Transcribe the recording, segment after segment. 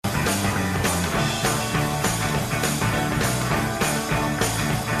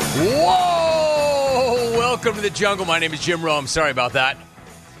Whoa! Welcome to the jungle. My name is Jim Rome. Sorry about that.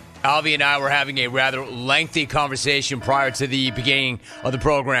 Alvy and I were having a rather lengthy conversation prior to the beginning of the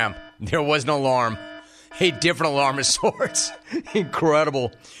program. There was an alarm. A different alarm of sorts.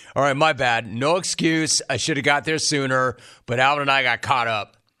 Incredible. All right, my bad. No excuse. I should have got there sooner, but Alvin and I got caught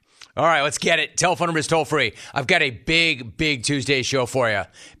up. All right, let's get it. Telephone number is toll free. I've got a big Tuesday show for you.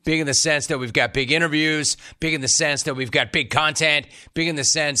 Big in the sense that we've got big interviews. Big in the sense that we've got big content. Big in the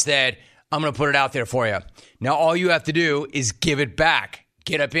sense that I'm going to put it out there for you. Now, all you have to do is give it back.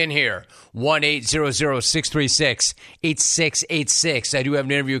 Get up in here. 1-800-636-8686. I do have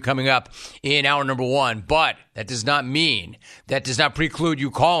an interview coming up in hour number one, but that does not preclude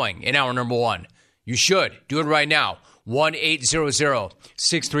you calling in hour number one. You should. Do it right now.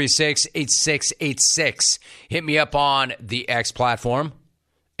 1-800-636-8686. Hit me up on the X platform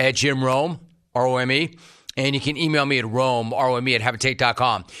at Jim Rome, R-O-M-E. And you can email me at Rome, R-O-M-E, at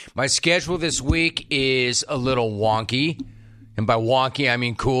habitate.com. My schedule this week is a little wonky. And by wonky, I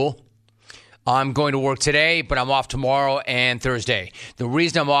mean cool. I'm going to work today, but I'm off tomorrow and Thursday. The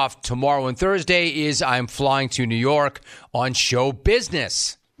reason I'm off tomorrow and Thursday is I'm flying to New York on show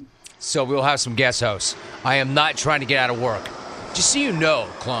business. So we'll have some guest hosts. I am not trying to get out of work. Just so you know,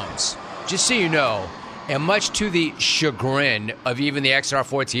 clones, just so you know, and much to the chagrin of even the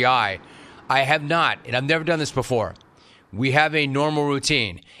XR4 Ti, I have not, and I've never done this before. We have a normal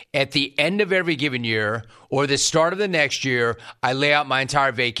routine. At the end of every given year or the start of the next year, I lay out my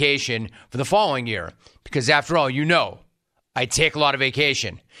entire vacation for the following year. Because after all, you know, I take a lot of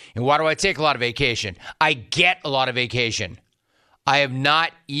vacation. And why do I take a lot of vacation? I get a lot of vacation. I have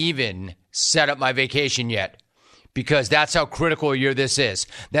not even set up my vacation yet because that's how critical a year this is.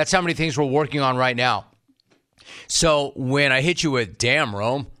 That's how many things we're working on right now. So when I hit you with, damn,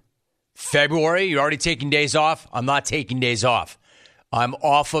 Rome, February, you're already taking days off? I'm not taking days off. I'm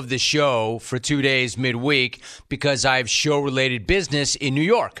off of the show for 2 days midweek because I have show-related business in New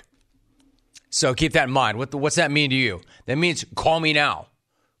York. So keep that in mind. What's that mean to you? That means call me now.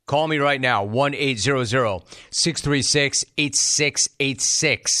 Call me right now,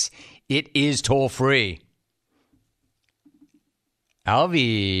 1-800-636-8686. It is toll-free.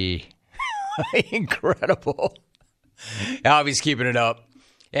 Alvy. Incredible. Alvy's keeping it up.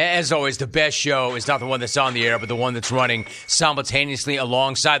 As always, the best show is not the one that's on the air, but the one that's running simultaneously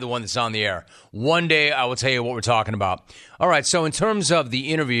alongside the one that's on the air. One day, I will tell you what we're talking about. All right, so in terms of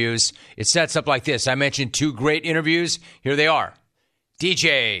the interviews, it sets up like this. I mentioned two great interviews. Here they are.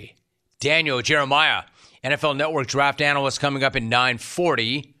 DJ Daniel Jeremiah, NFL Network draft analyst, coming up at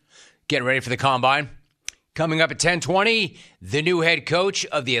 9:40. Getting ready for the combine. Coming up at 10:20, the new head coach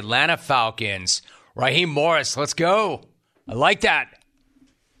of the Atlanta Falcons, Raheem Morris. Let's go. I like that.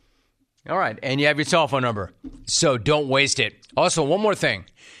 All right, and you have your telephone number, so don't waste it. Also, one more thing.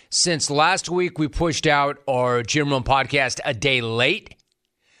 Since last week we pushed out our Jim Rome podcast a day late,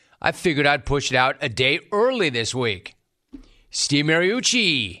 I figured I'd push it out a day early this week. Steve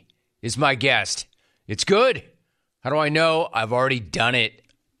Mariucci is my guest. It's good. How do I know? I've already done it.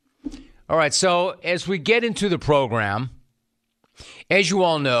 All right, so as we get into the program, as you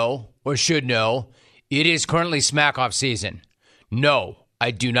all know, or should know, it is currently Smackoff season. No,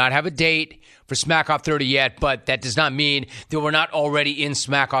 I do not have a date for Smackoff 30 yet, but that does not mean that we're not already in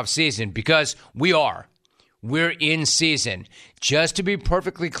Smackoff season, because we are. We're in season. Just to be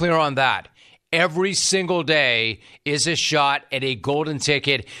perfectly clear on that, every single day is a shot at a golden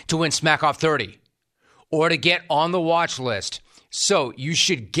ticket to win Smackoff 30 or to get on the watch list. So you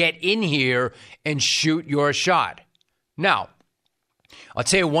should get in here and shoot your shot. Now, I'll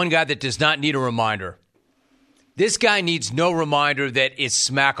tell you one guy that does not need a reminder. This guy needs no reminder that it's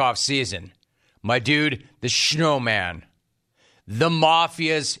Smackoff season. My dude, the Snowman, the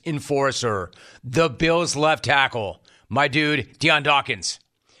Mafia's enforcer, the Bills left tackle, my dude, Dion Dawkins.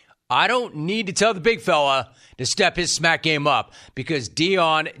 I don't need to tell the big fella to step his smack game up because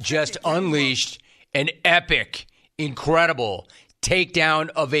Dion just unleashed an epic, incredible takedown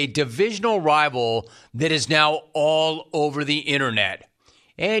of a divisional rival that is now all over the internet.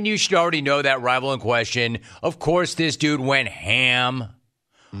 And you should already know that rival in question. Of course, this dude went ham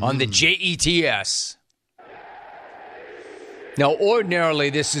on the JETS. Now, ordinarily,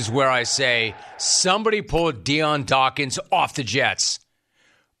 this is where I say somebody pulled Dion Dawkins off the Jets.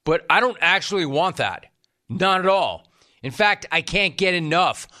 But I don't actually want that. Not at all. In fact, I can't get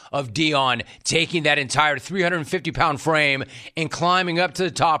enough of Dion taking that entire 350-pound frame and climbing up to the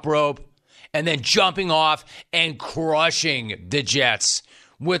top rope and then jumping off and crushing the Jets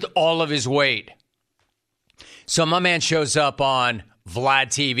with all of his weight. So my man shows up on Vlad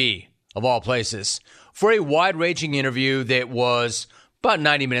TV, of all places, for a wide-ranging interview that was about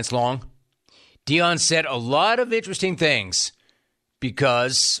 90 minutes long. Dion said a lot of interesting things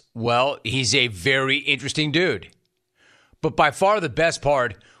because, well, he's a very interesting dude. But by far the best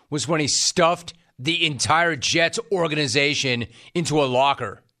part was when he stuffed the entire Jets organization into a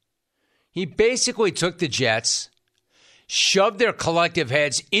locker. He basically took the Jets, shoved their collective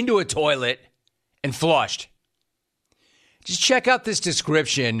heads into a toilet, and flushed. Just check out this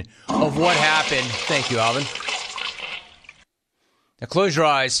description of what happened. Thank you, Alvin. Now close your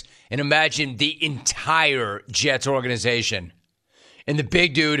eyes and imagine the entire Jets organization and the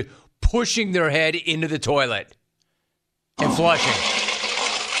big dude pushing their head into the toilet and flushing.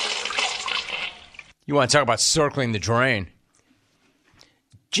 You want to talk about circling the drain?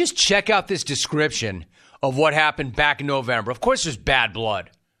 Just check out this description of what happened back in November. Of course, there's bad blood.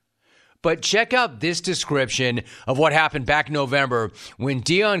 But check out this description of what happened back in November when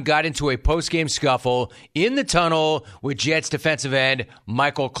Dion got into a post-game scuffle in the tunnel with Jets defensive end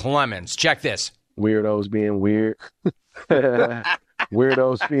Michael Clemens. Check this. Weirdos being weird.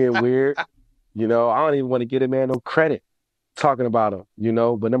 Weirdos being weird. You know, I don't even want to give a man no credit talking about him, you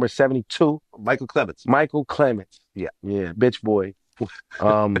know. But number 72. Michael Clemens. Michael Clemens. Yeah. Yeah, bitch boy.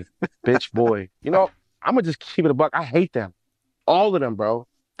 Bitch boy. You know, I'm going to just keep it a buck. I hate them. All of them, bro.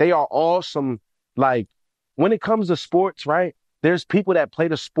 They are all some, like, when it comes to sports, right? There's people that play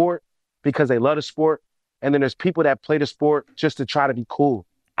the sport because they love the sport. And then there's people that play the sport just to try to be cool.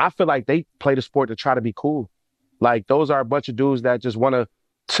 I feel like they play the sport to try to be cool. Like, those are a bunch of dudes that just want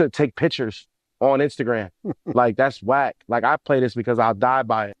to take pictures on Instagram. Like, that's whack. Like, I play this because I'll die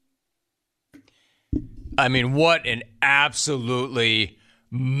by it. I mean, what an absolutely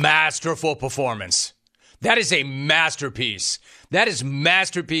masterful performance. That is a masterpiece. That is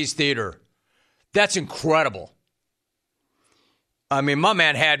masterpiece theater. That's incredible. I mean, my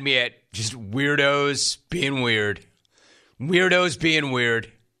man had me at just weirdos being weird. Weirdos being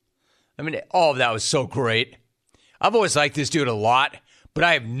weird. I mean, all of that was so great. I've always liked this dude a lot, but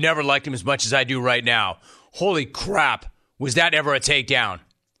I have never liked him as much as I do right now. Holy crap, was that ever a takedown?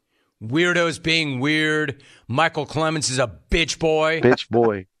 Weirdos being weird. Michael Clemens is a bitch boy. Bitch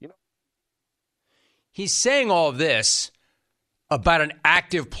boy. You know? He's saying all of this about an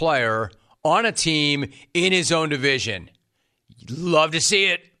active player on a team in his own division. Love to see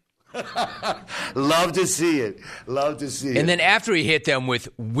it. Love to see it. Love to see it. And then after he hit them with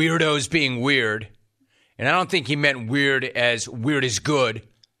weirdos being weird, and I don't think he meant weird as good,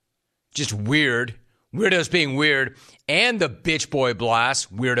 just weird. Weirdos being weird, and the bitch boy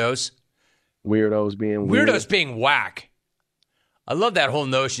blast, weirdos. Weirdos being weird. Weirdos being whack. I love that whole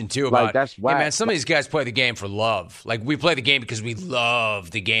notion, too, about, like, that's whack. Hey, man, some of these guys play the game for love. Like, we play the game because we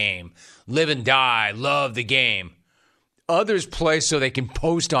love the game. Live and die, love the game. Others play so they can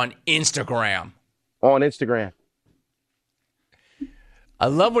post on Instagram. On Instagram. I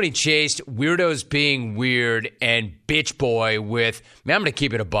love when he chased weirdos being weird and bitch boy with, man, I'm going to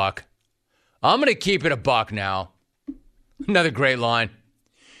keep it a buck. I'm going to keep it a buck now. Another great line.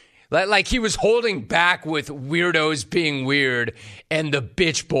 Like he was holding back with weirdos being weird and the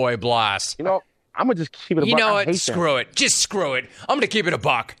bitch boy blast. You know, I'm going to just keep it a buck. You know what? Screw it. Just screw it. I'm going to keep it a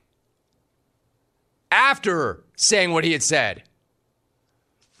buck. After saying what he had said.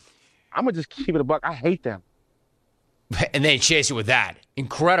 I'm going to just keep it a buck. I hate them. And then he chased it with that.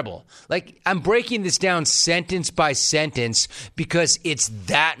 Incredible. Like, I'm breaking this down sentence by sentence because it's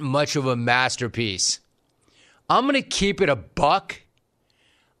that much of a masterpiece. I'm going to keep it a buck.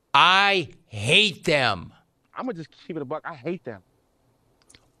 I hate them. I'm going to just keep it a buck. I hate them.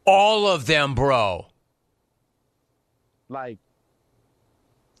 All of them, bro. Like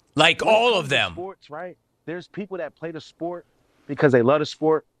all of them. Sports, right? There's people that play the sport because they love the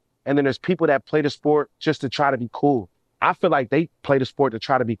sport. And then there's people that play the sport just to try to be cool. I feel like they play the sport to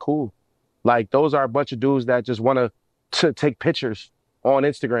try to be cool. Like, those are a bunch of dudes that just want to take pictures on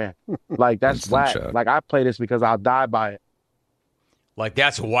Instagram. Like, that's whack. Like, I play this because I'll die by it. Like,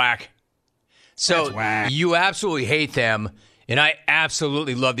 that's whack. So, That's whack. You absolutely hate them, and I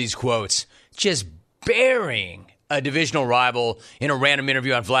absolutely love these quotes. Just burying a divisional rival in a random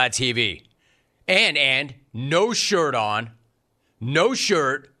interview on Vlad TV. And no shirt on, no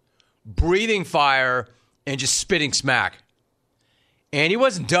shirt, breathing fire, and just spitting smack. And he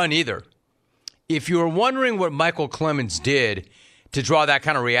wasn't done either. If you were wondering what Michael Clemens did to draw that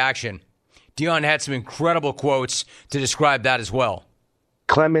kind of reaction, Dion had some incredible quotes to describe that as well.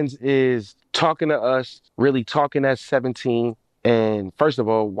 Clemens is talking to us, really talking at 17. And first of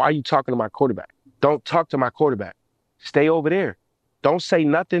all, why are you talking to my quarterback? Don't talk to my quarterback. Stay over there. Don't say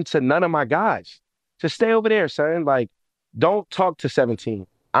nothing to none of my guys. Just stay over there, son. Like, don't talk to 17.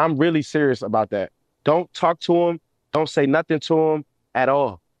 I'm really serious about that. Don't talk to him. Don't say nothing to him. at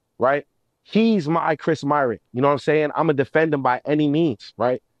all, right? He's my Chris Myrick. You know what I'm saying? I'm going to defend him by any means,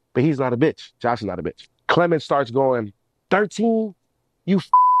 right? But he's not a bitch. Josh is not a bitch. Clemens starts going, 13, you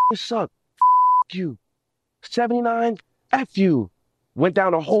suck. You. 79, F you. Went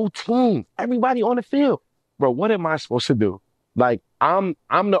down the whole team. Everybody on the field. Bro, what am I supposed to do? Like, I'm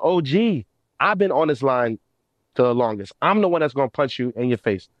the OG. I've been on this line the longest. I'm the one that's going to punch you in your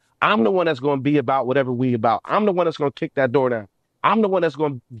face. I'm the one that's going to be about whatever we about. I'm the one that's going to kick that door down. I'm the one that's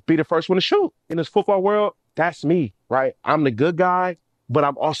going to be the first one to shoot. In this football world, that's me, right? I'm the good guy, but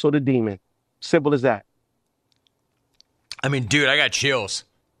I'm also the demon. Simple as that. I mean, dude, I got chills.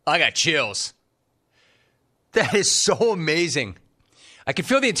 That is so amazing. I can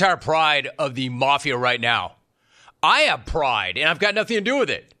feel the entire pride of the Mafia right now. I have pride, and I've got nothing to do with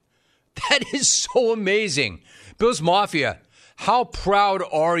it. That is so amazing. Bills Mafia, how proud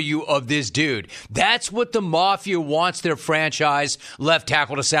are you of this dude? That's what the Mafia wants their franchise left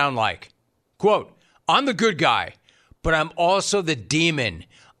tackle to sound like. Quote, I'm the good guy, but I'm also the demon.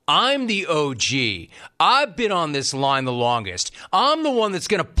 I'm the OG. I've been on this line the longest. I'm the one that's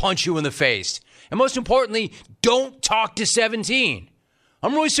going to punch you in the face. And most importantly, don't talk to 17.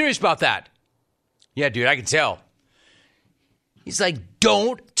 I'm really serious about that. Yeah, dude, I can tell. He's like,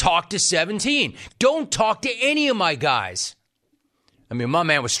 don't talk to 17. Don't talk to any of my guys. I mean, my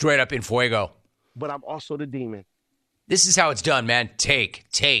man was straight up in fuego. But I'm also the demon. This is how it's done, man. Take.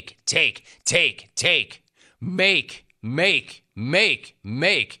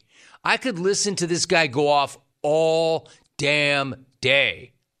 Make. I could listen to this guy go off all damn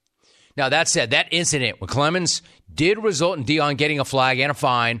day. Now, that said, that incident with Clemens did result in Dion getting a flag and a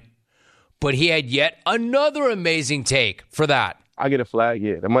fine, but he had yet another amazing take for that. I get a flag,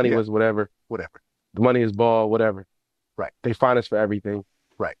 yeah. The money was whatever. Whatever. The money is ball, whatever. Right. They fine us for everything.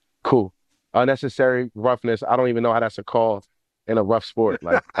 Right. Cool. Unnecessary roughness. I don't even know how that's a call in a rough sport.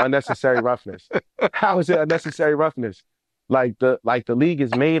 Like, unnecessary roughness. How is it unnecessary roughness? Like the league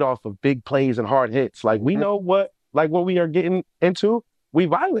is made off of big plays and hard hits. Like, we know what we are getting into. We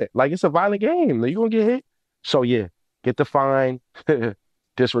violent. Like, it's a violent game. You're going to get hit. So, yeah, get the fine,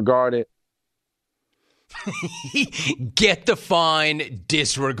 disregard it. Get the fine,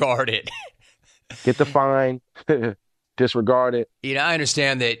 disregard it. Get the fine, disregard it. You know, I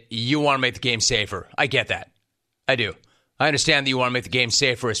understand that you want to make the game safer. I get that. I do. I understand that you want to make the game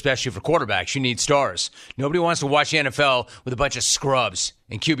safer, especially for quarterbacks. You need stars. Nobody wants to watch the NFL with a bunch of scrubs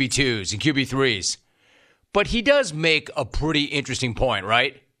and QB2s and QB3s. But he does make a pretty interesting point,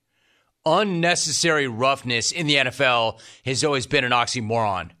 right? Unnecessary roughness in the NFL has always been an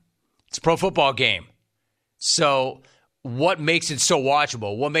oxymoron. It's a pro football game. So what makes it so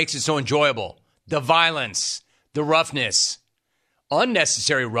watchable? What makes it so enjoyable? The violence, the roughness.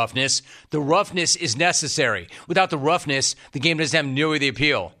 Unnecessary roughness. The roughness is necessary. Without the roughness, the game doesn't have nearly the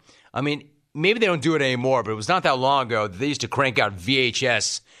appeal. I mean, maybe they don't do it anymore, but it was not that long ago that they used to crank out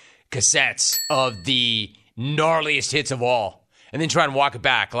VHS cassettes of the gnarliest hits of all and then try and walk it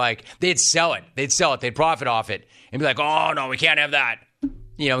back. Like, they'd sell it. They'd profit off it and be like, oh, no, we can't have that.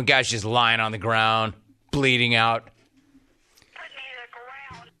 You know, guys just lying on the ground, bleeding out.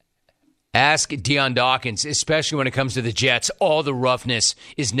 Ask Dion Dawkins, especially when it comes to the Jets, all the roughness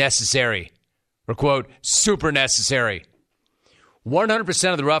is necessary. Or, quote, super necessary.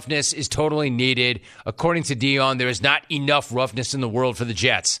 100% of the roughness is totally needed. According to Dion, there is not enough roughness in the world for the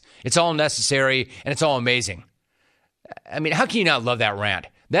Jets. It's all necessary, and it's all amazing. I mean, how can you not love that rant?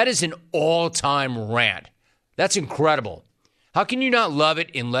 That is an all-time rant. That's incredible. How can you not love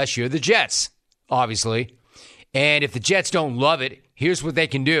it unless you're the Jets? Obviously. And if the Jets don't love it, here's what they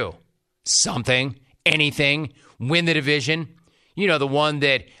can do. Something, anything, win the division. You know, the one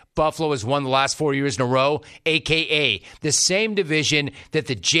that Buffalo has won the last 4 years in a row, a.k.a. the same division that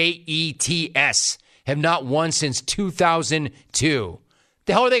the Jets have not won since 2002.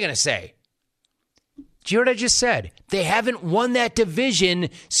 The hell are they going to say? Do you hear what I just said? They haven't won that division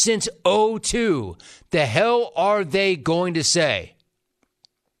since '02. The hell are they going to say?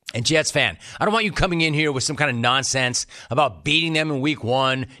 And Jets fan, I don't want you coming in here with some kind of nonsense about beating them in week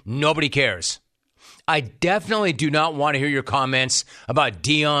one. Nobody cares. I definitely do not want to hear your comments about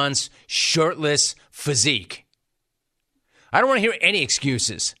Dion's shirtless physique. I don't want to hear any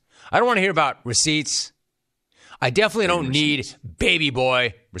excuses. I don't want to hear about receipts. I definitely don't need baby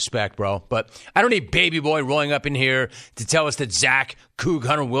boy, respect, bro, but I don't need baby boy rolling up in here to tell us that Zach Coug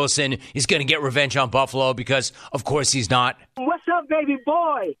Hunter Wilson is going to get revenge on Buffalo because, of course, he's not. What's up, baby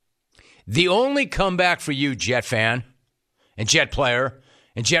boy? The only comeback for you, Jet fan, and Jet player,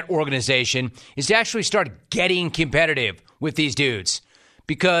 and Jet organization is to actually start getting competitive with these dudes.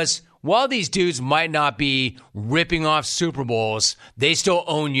 Because while these dudes might not be ripping off Super Bowls, they still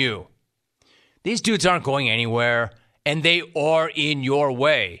own you. These dudes aren't going anywhere, and they are in your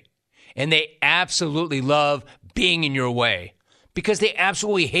way. And they absolutely love being in your way because they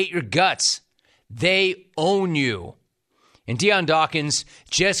absolutely hate your guts. They own you. And Dion Dawkins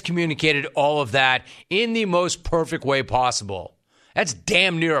just communicated all of that in the most perfect way possible. That's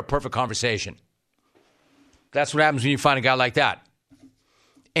damn near a perfect conversation. That's what happens when you find a guy like that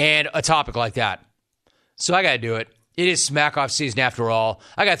and a topic like that. So I got to do it. It is Smackoff season after all.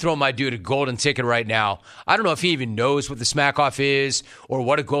 I got to throw my dude a golden ticket right now. I don't know if he even knows what the Smackoff is or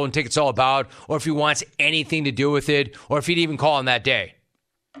what a golden ticket's all about or if he wants anything to do with it or if he'd even call on that day.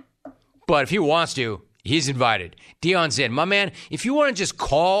 But if he wants to, he's invited. Dion's in. My man, if you want to just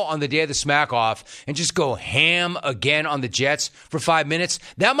call on the day of the Smackoff and just go ham again on the Jets for 5 minutes,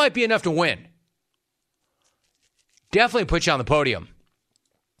 that might be enough to win. Definitely put you on the podium.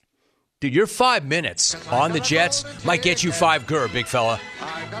 Dude, your 5 minutes on the Jets might get you 5 gur, big fella.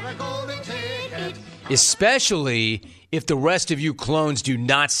 Especially if the rest of you clones do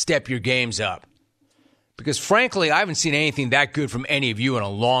not step your games up. Because frankly, I haven't seen anything that good from any of you in a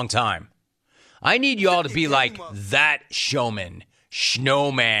long time. I need y'all to be like that showman,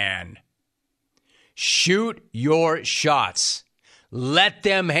 snowman. Shoot your shots. Let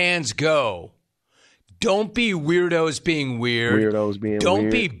them hands go. Don't be weirdos being weird. Don't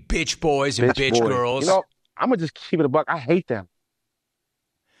be bitch boys and bitch girls. You know, I'm going to just keep it a buck. I hate them.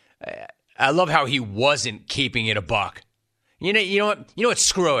 I love how he wasn't keeping it a buck. You know what?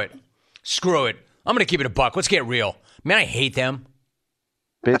 Screw it. I'm going to keep it a buck. Let's get real. Man, I hate them.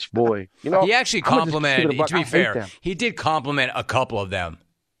 Bitch boy. You know, he actually complimented, to be fair, he did compliment a couple of them.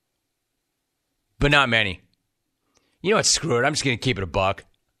 But not many. You know what? Screw it. I'm just going to keep it a buck.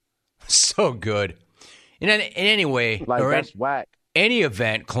 So good. In any way, like that's whack. Any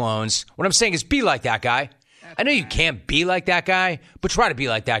event, clones, what I'm saying is be like that guy. I know you can't be like that guy, but try to be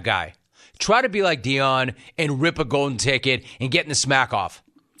like that guy. Try to be like Dion and rip a golden ticket and get in the Smackoff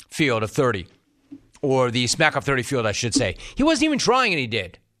field of 30. Or the Smackoff 30 field, I should say. He wasn't even trying and he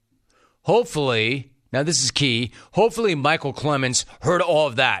did. Hopefully, now this is key, hopefully Michael Clemens heard all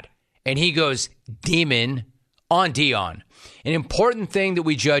of that. And he goes demon on Dion. An important thing that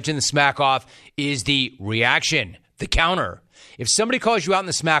we judge in the Smackoff is the reaction, the counter. If somebody calls you out in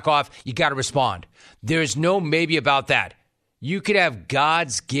the Smackoff, you got to respond. There's no maybe about that. You could have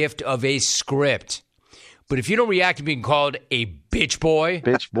God's gift of a script. But if you don't react to being called a bitch boy,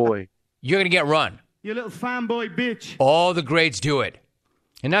 you're going to get run. You little fanboy bitch. All the grades do it.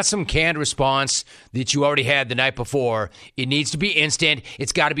 And not some canned response that you already had the night before. It needs to be instant.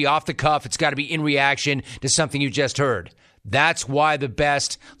 It's got to be off the cuff. It's got to be in reaction to something you just heard. That's why the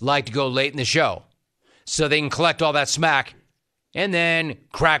best like to go late in the show. So they can collect all that smack and then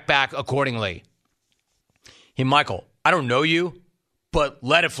crack back accordingly. Hey, Michael, I don't know you, but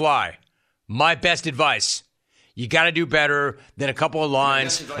let it fly. My best advice. You got to do better than a couple of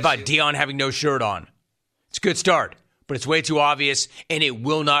lines about Dion having no shirt on. It's a good start, but it's way too obvious, and it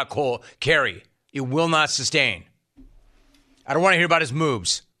will not carry. It will not sustain. I don't want to hear about his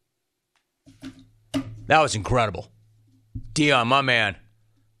moves. That was incredible. Dion, my man.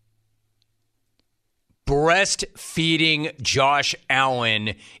 Breastfeeding Josh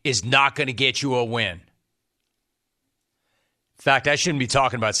Allen is not going to get you a win. In fact, I shouldn't be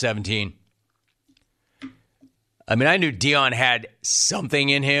talking about 17. I mean, I knew Dion had something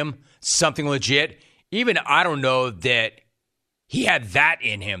in him, something legit. Even I don't know that he had that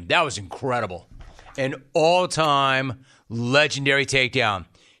in him. That was incredible. An all-time legendary takedown.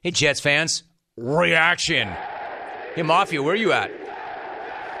 Hey, Jets fans, reaction. Hey, Mafia, where are you at?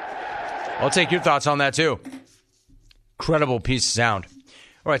 I'll take your thoughts on that, too. Incredible piece of sound.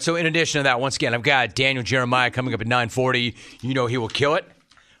 All right, so in addition to that, once again, I've got Daniel Jeremiah coming up at 9:40. You know he will kill it.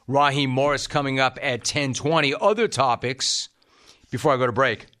 Raheem Morris coming up at 10:20. Other topics before I go to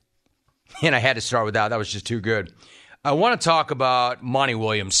break. And I had to start with that. That was just too good. I want to talk about Monty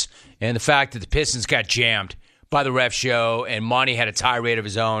Williams and the fact that the Pistons got jammed by the ref show and Monty had a tirade of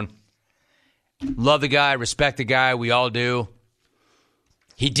his own. Love the guy, respect the guy, we all do.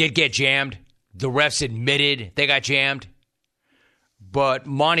 He did get jammed. The refs admitted they got jammed. But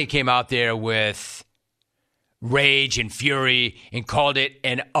Monty came out there with rage and fury and called it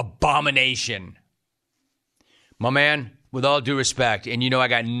an abomination. My man, with all due respect, and you know I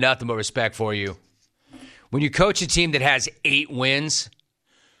got nothing but respect for you, when you coach a team that has 8 wins,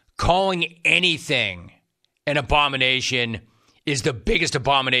 calling anything an abomination is the biggest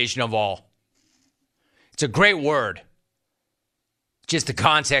abomination of all. It's a great word. Just the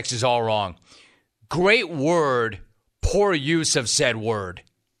context is all wrong. Great word, poor use of said word.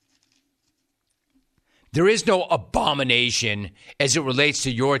 There is no abomination as it relates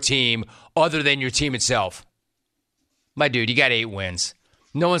to your team other than your team itself. My dude, you got 8 wins.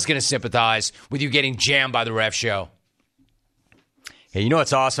 No one's going to sympathize with you getting jammed by the ref show. Hey, you know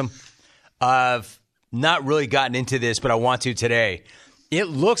what's awesome? I've not really gotten into this, but I want to today. It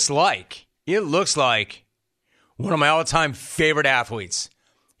looks like one of my all-time favorite athletes,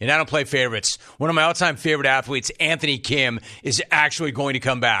 and I don't play favorites, one of my all-time favorite athletes, Anthony Kim, is actually going to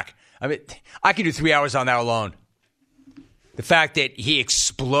come back. I mean, I could do 3 hours on that alone. The fact that he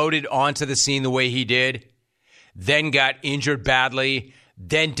exploded onto the scene the way he did, then got injured badly,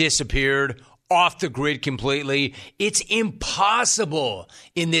 then disappeared, off the grid completely. It's impossible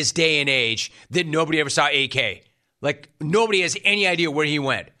in this day and age that nobody ever saw AK. Like, nobody has any idea where he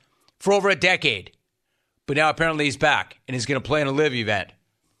went for over a decade. But now apparently he's back and he's going to play in a live event.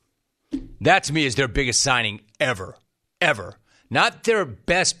 That to me is their biggest signing ever. Ever. Not their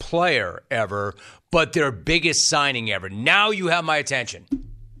best player ever, but their biggest signing ever. Now you have my attention.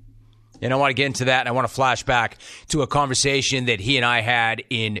 And I want to get into that, and I want to flash back to a conversation that he and I had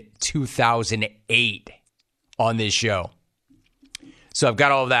in 2008 on this show. So I've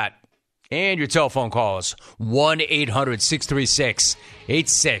got all of that. And your telephone calls,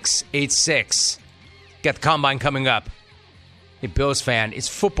 1-800-636-8686. Got the Combine coming up. Hey, Bills fan, it's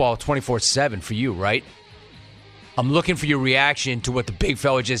football 24/7 for you, right? I'm looking for your reaction to what the big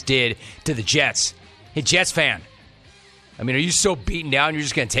fella just did to the Jets. Hey, Jets fan, I mean, are you so beaten down you're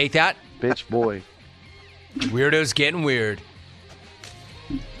just going to take that? Bitch boy. Weirdo's getting weird.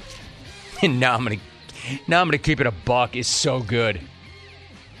 And now I'm gonna keep it a buck. Is so good.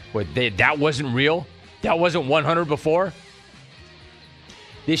 What, that wasn't real? That wasn't 100 before?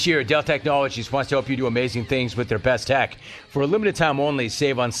 This year, Dell Technologies wants to help you do amazing things with their best tech. For a limited time only,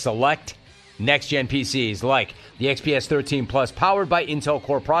 save on select next-gen PCs like the XPS 13 Plus, powered by Intel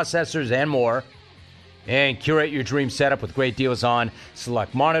Core processors and more. And curate your dream setup with great deals on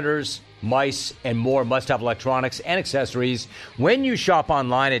select monitors, mice, and more must-have electronics and accessories. When you shop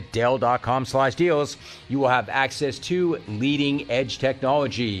online at Dell.com/deals, you will have access to leading-edge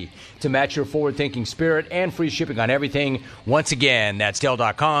technology to match your forward-thinking spirit and free shipping on everything. Once again, that's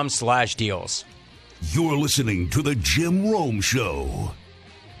Dell.com/deals. You're listening to The Jim Rome Show.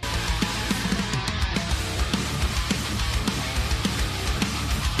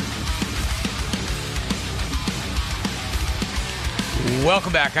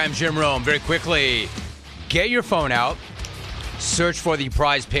 Welcome back. I'm Jim Rome. Very quickly, get your phone out. Search for the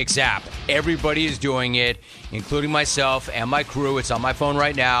Prize Picks app. Everybody is doing it, including myself and my crew. It's on my phone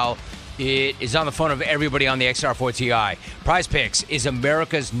right now. It is on the phone of everybody on the XR4 Ti. Prize Picks is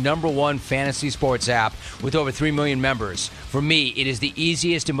America's #1 fantasy sports app with over 3 million members. For me, it is the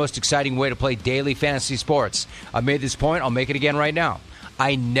easiest and most exciting way to play daily fantasy sports. I've made this point. I'll make it again right now.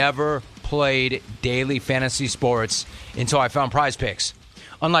 I never played daily fantasy sports until I found Prize Picks.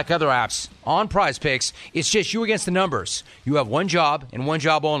 Unlike other apps, on Prize Picks, it's just you against the numbers. You have one job and one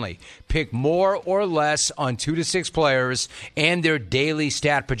job only. Pick more or less on 2 to 6 players and their daily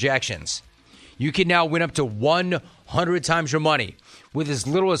stat projections. You can now win up to 100 times your money with as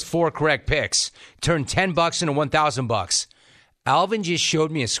little as 4 correct picks. Turn $10 into $1,000. Alvin just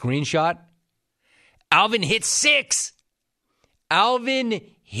showed me a screenshot. Alvin hit 6. Alvin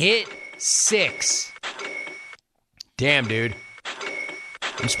hit 6. Damn, dude.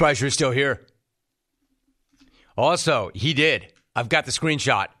 I'm surprised you're still here. Also, he did. I've got the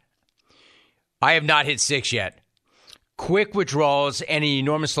screenshot. I have not hit 6 yet. Quick withdrawals and an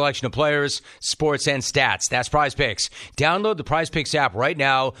enormous selection of players, sports, and stats. That's Prize Picks. Download the Prize Picks app right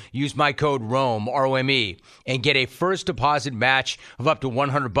now. Use my code ROME, R-O-M-E, and get a first deposit match of up to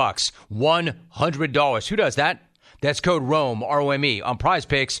 $100. $100. Who does that? That's code ROME, R-O-M-E, on Prize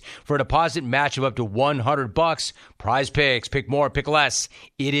Picks for a deposit match of up to $100. Prize Picks. Pick more, pick less.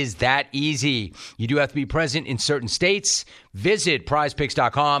 It is that easy. You do have to be present in certain states. Visit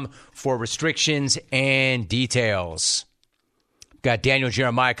prizepicks.com for restrictions and details. Got Daniel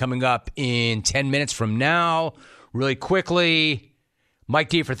Jeremiah coming up in 10 minutes from now. Really quickly, Mike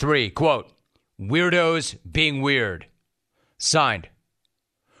D for 3. Quote, weirdos being weird. Signed,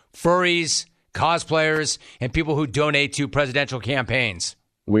 furries, cosplayers, and people who donate to presidential campaigns.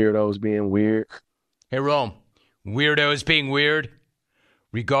 Weirdos being weird. Hey, Rome. Weirdos being weird.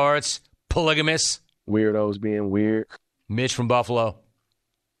 Regards, polygamous. Weirdos being weird. Mitch from Buffalo.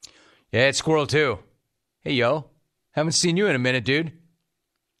 Yeah, it's Squirrel too. Hey, yo. Haven't seen you in a minute, dude.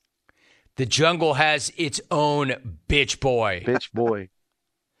 The jungle has its own bitch boy. Bitch boy.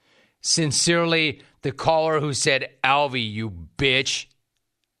 Sincerely, the caller who said, Alvy, you bitch.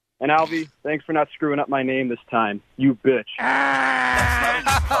 And Alvy, thanks for not screwing up my name this time. You bitch.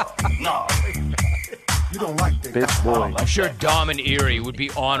 No. Bitch boy. I'm sure Dom and Erie would be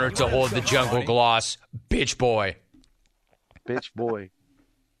honored to hold the Jungle Gloss. Bitch boy. Bitch boy.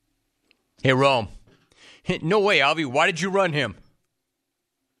 Hey, Rome. No way, Alvy. Why did you run him?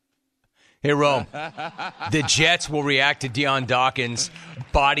 Hey, Rome. The Jets will react to Dion Dawkins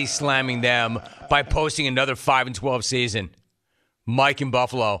body slamming them by posting another 5-12 season. Mike in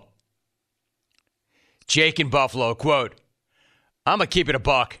Buffalo. Jake in Buffalo, quote, I'm going to keep it a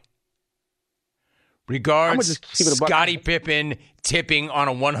buck. Regards, Scottie Pippen tipping on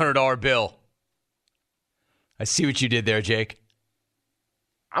a $100 bill. I see what you did there, Jake.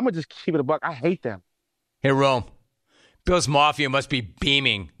 I'm going to just keep it a buck. I hate them. Hey, Rome. Bill's Mafia must be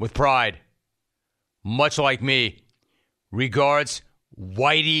beaming with pride. Much like me. Regards,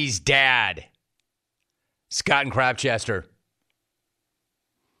 Whitey's dad. Scott and Crapchester.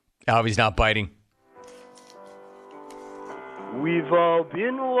 Alvy's not biting. We've all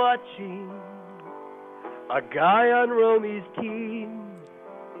been watching a guy on Romy's team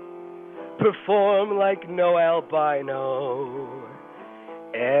perform like no albino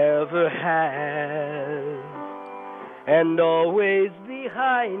ever has, and always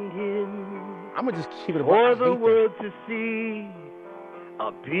behind him, I'm gonna just keep it a for the world to see,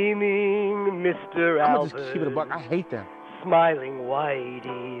 a beaming Mr. I'm Albert. gonna just keep it a buck. I hate them. Smiling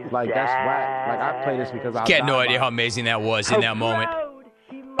Whitey's Like, that's whack. Like, I play this because I get no idea how amazing that was in that moment.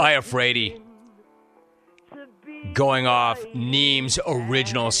 I afraidy. Going off Neem's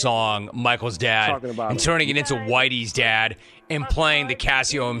original song, Michael's Dad, and turning it into Whitey's Dad and playing the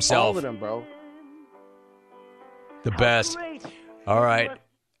Casio himself. All of them, bro. The best. All right.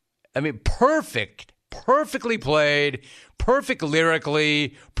 I mean, perfect. Perfectly played. Perfect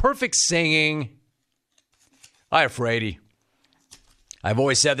lyrically. Perfect singing. I afraidy. I've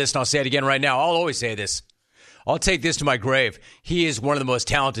always said this, and I'll say it again right now. I'll always say this. I'll take this to my grave. He is one of the most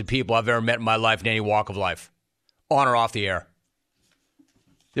talented people I've ever met in my life in any walk of life. On or off the air.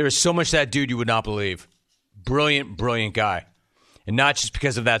 There is so much that dude you would not believe. Brilliant, brilliant guy. And not just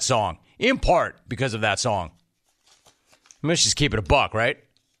because of that song. In part because of that song. Let's just keep it a buck, right?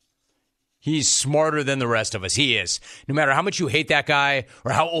 He's smarter than the rest of us. He is. No matter how much you hate that guy,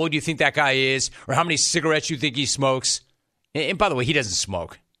 or how old you think that guy is, or how many cigarettes you think he smokes. And by the way, he doesn't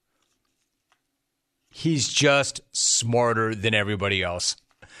smoke. He's just smarter than everybody else.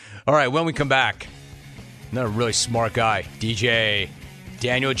 All right, when we come back, another really smart guy, DJ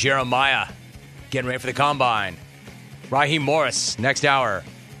Daniel Jeremiah, getting ready for the Combine. Raheem Morris, next hour.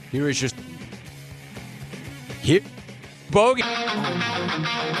 Here is just hit bogey.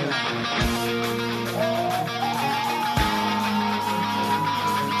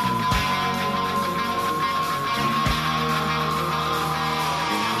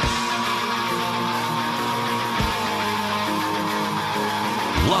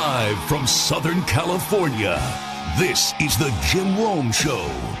 Live from Southern California, this is the Jim Rome Show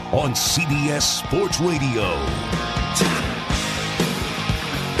on CBS Sports Radio.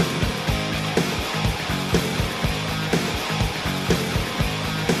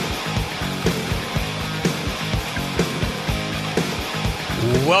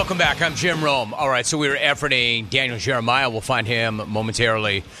 Welcome back. I'm Jim Rome. All right, so we were efforting Daniel Jeremiah. We'll find him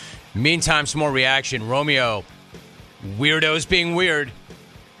momentarily. Meantime, some more reaction. Romeo, weirdos being weird,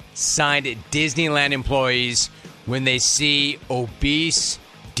 signed Disneyland employees when they see obese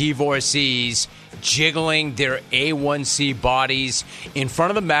divorcees jiggling their A1C bodies in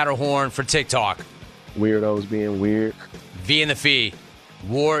front of the Matterhorn for TikTok. Weirdos being weird. V in the Fee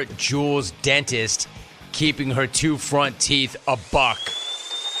wore Jules' dentist, keeping her two front teeth a buck.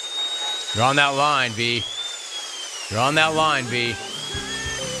 You're on that line, V. You're on that line, V.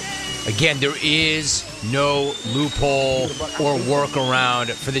 Again, there is no loophole or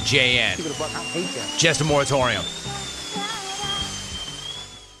workaround for the JN. Just a moratorium.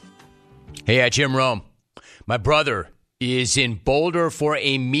 Hey, Jim Rome. My brother is in Boulder for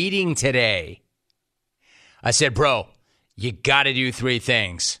a meeting today. I said, bro, you got to do three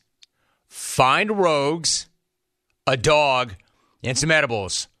things. Find Rogues, a dog, and some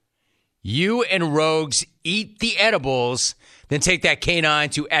edibles. You and Rogues eat the edibles, then take that canine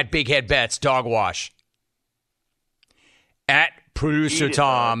to at Big Head Bets Dog Wash. At Producer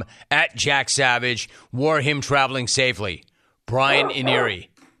Tom, at Jack Savage, wore him traveling safely. Brian in Erie.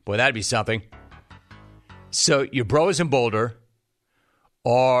 Boy, that'd be something. So your bro is in Boulder.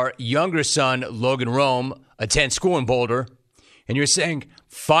 Our younger son, Logan Rome, attends school in Boulder. And you're saying,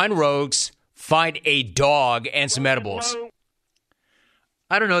 find Rogues, find a dog, and some edibles.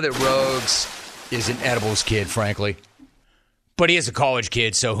 I don't know that Rogues is an edibles kid, frankly. But he is a college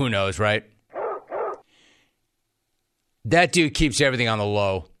kid, so who knows, right? That dude keeps everything on the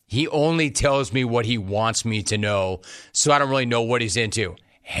low. He only tells me what he wants me to know, so I don't really know what he's into.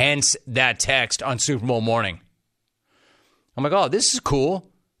 Hence that text on Super Bowl morning. I'm like, oh, this is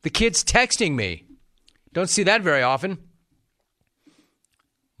cool. The kid's texting me. Don't see that very often.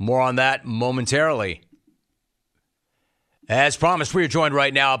 More on that momentarily. As promised, we are joined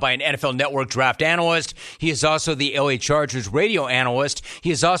right now by an NFL Network draft analyst. He is also the LA Chargers radio analyst.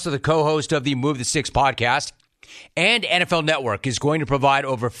 He is also the co-host of the Move the Six podcast. And NFL Network is going to provide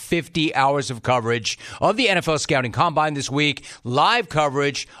over 50 hours of coverage of the NFL Scouting Combine this week. Live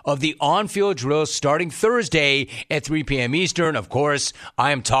coverage of the on-field drills starting Thursday at 3 p.m. Eastern. Of course,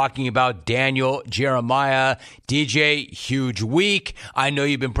 I am talking about Daniel Jeremiah. DJ, huge week. I know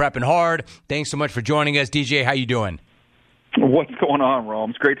you've been prepping hard. Thanks so much for joining us. DJ, how you doing? What's going on,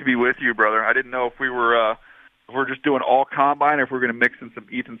 Rome? It's great to be with you, brother. I didn't know if we're just doing all combine or if we're going to mix in some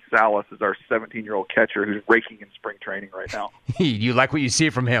Ethan Salas as our 17-year-old catcher who's raking in spring training right now. You like what you see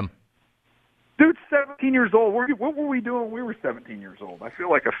from him? Dude's 17 years old. What were we doing when we were 17 years old? I feel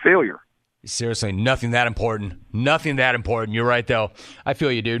like a failure. Seriously, nothing that important. Nothing that important. You're right, though. I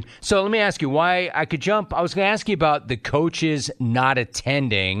feel you, dude. So let me ask you why I could jump. I was going to ask you about the coaches not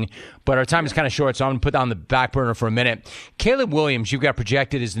attending, but our time is kind of short, so I'm going to put that on the back burner for a minute. Caleb Williams, you've got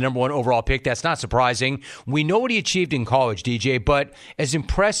projected as the number 1 overall pick. That's not surprising. We know what he achieved in college, DJ, but as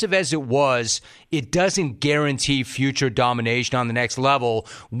impressive as it was, it doesn't guarantee future domination on the next level.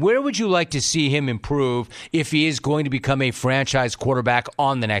 Where would you like to see him improve if he is going to become a franchise quarterback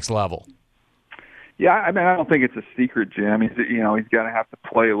on the next level? Yeah, I mean, I don't think it's a secret, Jim. He's going to have to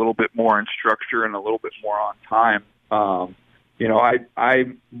play a little bit more in structure and a little bit more on time.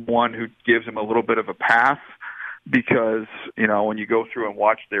 I'm one who gives him a little bit of a pass because, when you go through and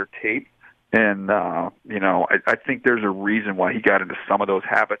watch their tape, and, I think there's a reason why he got into some of those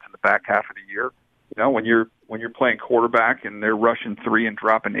habits in the back half of the year. When you're playing quarterback and they're rushing 3 and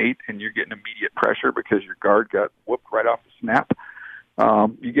dropping 8 and you're getting immediate pressure because your guard got whooped right off the snap,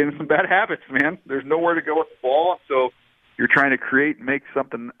 you get in some bad habits, man. There's nowhere to go with the ball, so you're trying to create and make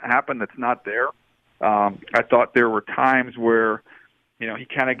something happen that's not there. I thought there were times where, he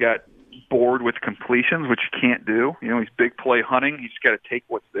kind of got bored with completions, which you can't do. He's big play hunting. He's got to take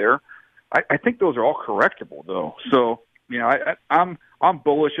what's there. I think those are all correctable, though. So, I'm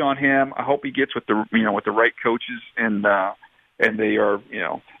bullish on him. I hope he gets with the right coaches and they are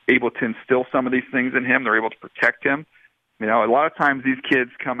able to instill some of these things in him. They're able to protect him. A lot of times these kids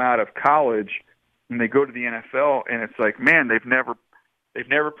come out of college and they go to the NFL, and it's like, man, they've never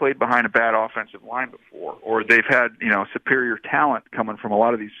played behind a bad offensive line before, or they've had superior talent coming from a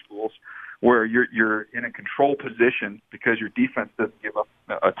lot of these schools where you're in a control position because your defense doesn't give up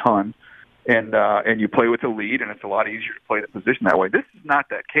a ton, and you play with the lead, and it's a lot easier to play the position that way. This is not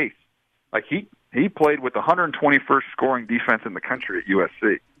that case. Like he played with the 121st scoring defense in the country at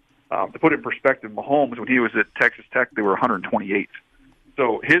USC. To put it in perspective, Mahomes, when he was at Texas Tech, they were 128th.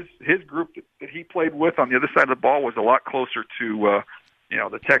 So his group that he played with on the other side of the ball was a lot closer to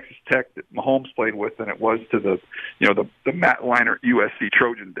the Texas Tech that Mahomes played with than it was to the Matt Leinart USC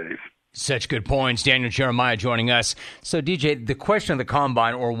Trojan days. Such good points. Daniel Jeremiah joining us. So, DJ, the question of the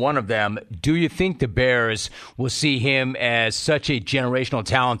Combine, or one of them, do you think the Bears will see him as such a generational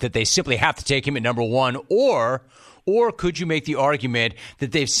talent that they simply have to take him at number 1, or could you make the argument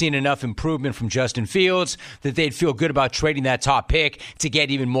that they've seen enough improvement from Justin Fields that they'd feel good about trading that top pick to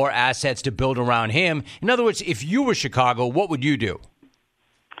get even more assets to build around him? In other words, if you were Chicago, what would you do?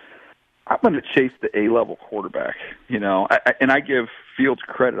 I'm going to chase the A-level quarterback, and I give Fields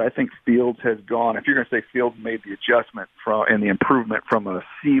credit. I think Fields has gone, if you're going to say Fields made the adjustment and the improvement from a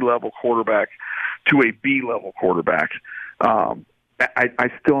C-level quarterback to a B-level quarterback, I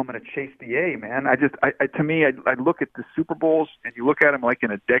still am going to chase the A, man. To me, I look at the Super Bowls, and you look at them like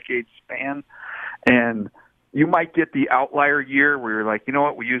in a decade span, and you might get the outlier year where you're like, you know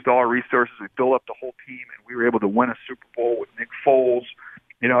what, we used all our resources, we built up the whole team, and we were able to win a Super Bowl with Nick Foles.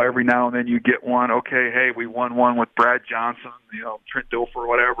 Every now and then you get one, okay, hey, we won one with Brad Johnson, Trent Dilfer,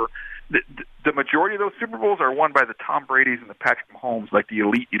 whatever. The majority of those Super Bowls are won by the Tom Brady's and the Patrick Mahomes, like the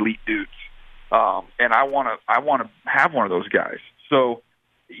elite dudes. And I want to have one of those guys. So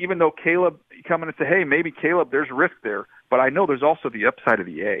even though Caleb, you come in and say, hey, maybe Caleb, there's risk there, but I know there's also the upside of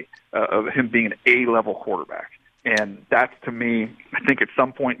the A, of him being an A-level quarterback. And that's, to me, I think at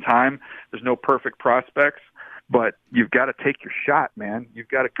some point in time, there's no perfect prospects, but you've got to take your shot, man. You've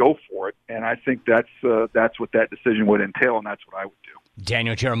got to go for it, and I think that's what that decision would entail, and that's what I would do.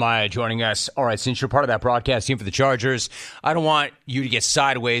 Daniel Jeremiah joining us. All right, since you're part of that broadcast team for the Chargers, I don't want you to get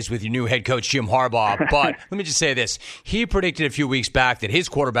sideways with your new head coach, Jim Harbaugh, but let me just say this. He predicted a few weeks back that his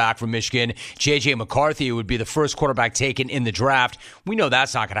quarterback from Michigan, J.J. McCarthy, would be the first quarterback taken in the draft. We know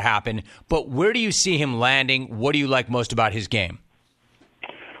that's not going to happen, but where do you see him landing? What do you like most about his game?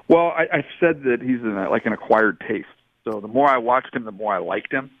 Well, I've said that he's like an acquired taste. So the more I watched him, the more I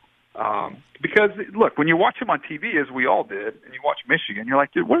liked him. Because, look, when you watch him on TV, as we all did, and you watch Michigan, you're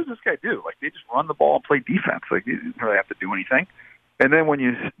like, dude, what does this guy do? Like, they just run the ball and play defense. Like, he doesn't really have to do anything. And then when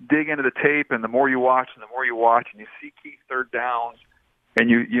you dig into the tape, and the more you watch, and you see key third downs, and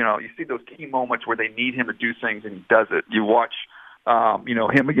you see those key moments where they need him to do things, and he does it. You watch,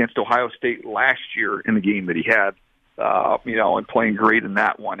 him against Ohio State last year in the game that he had, and playing great in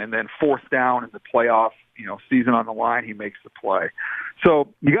that one. And then fourth down in the playoff, season on the line, he makes the play. So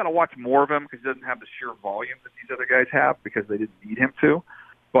you got to watch more of him because he doesn't have the sheer volume that these other guys have because they didn't need him to.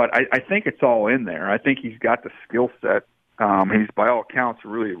 But I think it's all in there. I think he's got the skill set. He's, by all accounts,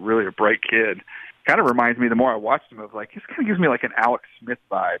 really, really a bright kid. Kind of reminds me, the more I watched him, of like, this kind of gives me like an Alex Smith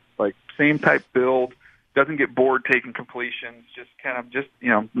vibe. Like, same type build, doesn't get bored taking completions, just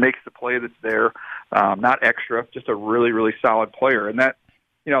makes the play that's there. Not extra, just a really, really solid player. And that,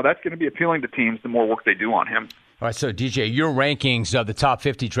 that's going to be appealing to teams the more work they do on him. All right, so DJ, your rankings of the top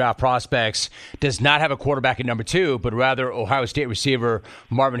 50 draft prospects does not have a quarterback at number 2, but rather Ohio State receiver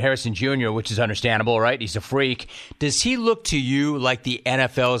Marvin Harrison Jr., which is understandable, right? He's a freak. Does he look to you like the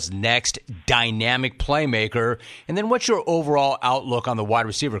NFL's next dynamic playmaker? And then what's your overall outlook on the wide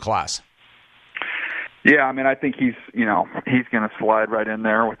receiver class? Yeah, I mean, I think he's going to slide right in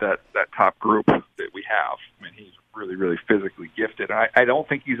there with that top group that we have. I mean, he's really, really physically gifted. I don't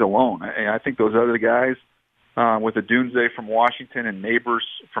think he's alone. I think those other guys, with the Dunze from Washington and Neighbors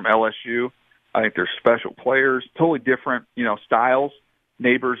from LSU, I think they're special players, totally different, styles.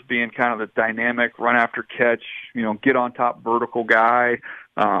 Neighbors being kind of the dynamic run after catch, get on top vertical guy,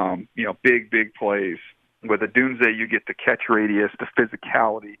 big plays. With the Dunze, you get the catch radius, the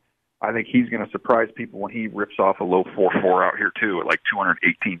physicality. I think he's going to surprise people when he rips off a low 4.4 out here too, at like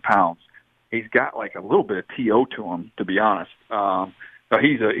 218 pounds. He's got like a little bit of TO to him, to be honest.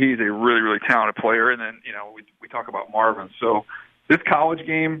 He's a really, really talented player. And then, we talk about Marvin. So this college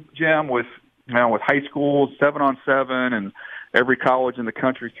game, Jim, with high school 7-on-7 and every college in the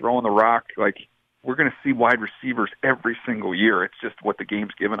country throwing the rock, like, we're going to see wide receivers every single year. It's just what the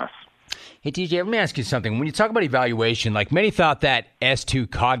game's given us. Hey, DJ, let me ask you something. When you talk about evaluation, like, many thought that S2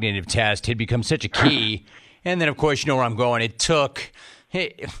 cognitive test had become such a key. And then, of course, you know where I'm going. It took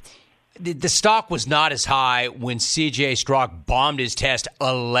the stock was not as high when C.J. Stroud bombed his test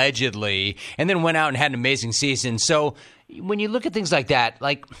allegedly and then went out and had an amazing season. So when you look at things like that,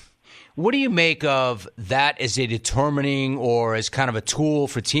 like, what do you make of that as a determining or as kind of a tool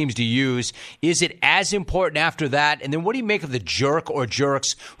for teams to use? Is it as important after that? And then what do you make of the jerk or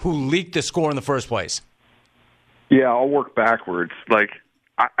jerks who leaked the score in the first place? Yeah, I'll work backwards. Like,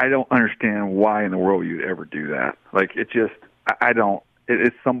 I don't understand why in the world you'd ever do that. Like, it just, I don't.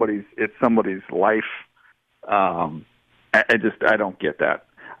 It's somebody's life. I don't get that.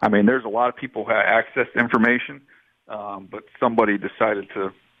 I mean, there's a lot of people who have access to information, but somebody decided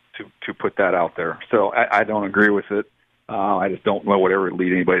to put that out there. So I don't agree with it. I just don't know what ever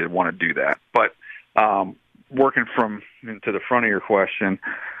lead anybody to want to do that. But working from to the front of your question,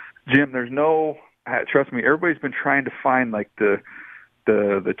 Jim, there's no. Trust me, everybody's been trying to find like the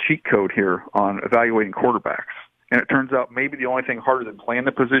cheat code here on evaluating quarterbacks. And it turns out maybe the only thing harder than playing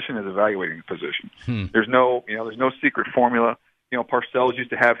the position is evaluating the position. There's no secret formula. Parcells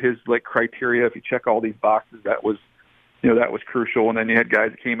used to have his like criteria. If you check all these boxes, that was crucial. And then you had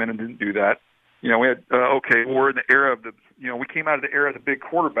guys that came in and didn't do that. We had we're in the era of we came out of the era of the big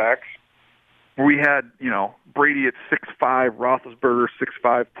quarterbacks where we had Brady at 6'5", Roethlisberger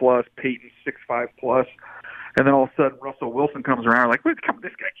 6'5 plus, Peyton 6'5 plus, and then all of a sudden Russell Wilson comes around like, wait,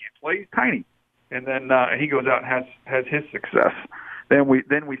 this guy can't play. He's tiny. And then he goes out and has his success. Then we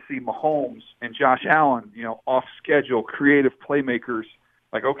see Mahomes and Josh Allen, off schedule, creative playmakers.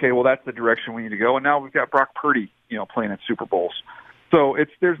 Like, okay, well, that's the direction we need to go. And now we've got Brock Purdy, playing in Super Bowls. So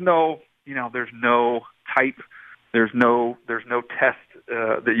there's no type, there's no test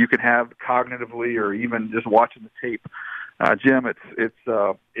that you can have cognitively or even just watching the tape. Jim,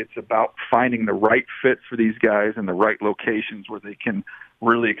 it's about finding the right fit for these guys in the right locations where they can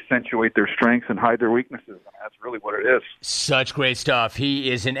really accentuate their strengths and hide their weaknesses. And that's really what it is. Such great stuff.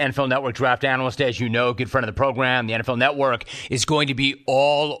 He is an NFL Network draft analyst, as you know, good friend of the program. The NFL Network is going to be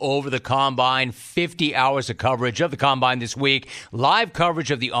all over the Combine, 50 hours of coverage of the Combine this week. Live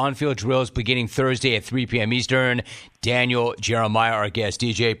coverage of the on-field drills beginning Thursday at 3 p.m. Eastern. Daniel Jeremiah, our guest.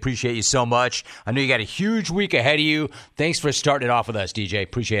 DJ, appreciate you so much. I know you got a huge week ahead of you. Thanks for starting it off with us, DJ.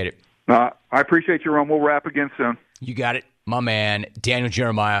 Appreciate it. I appreciate you, Ron. We'll wrap again soon. You got it. My man, Daniel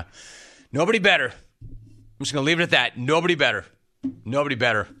Jeremiah. Nobody better. I'm just going to leave it at that. Nobody better. Nobody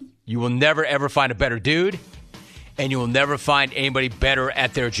better. You will never, ever find a better dude, and you will never find anybody better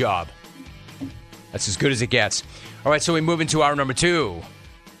at their job. That's as good as it gets. All right, so we move into hour number 2.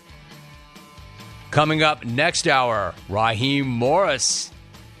 Coming up next hour, Raheem Morris.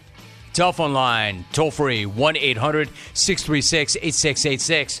 Telephone line, toll free,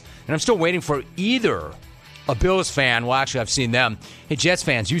 1-800-636-8686. And I'm still waiting for either a Bills fan, well, actually, I've seen them. Hey, Jets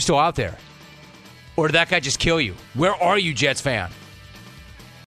fans, you still out there? Or did that guy just kill you? Where are you, Jets fan?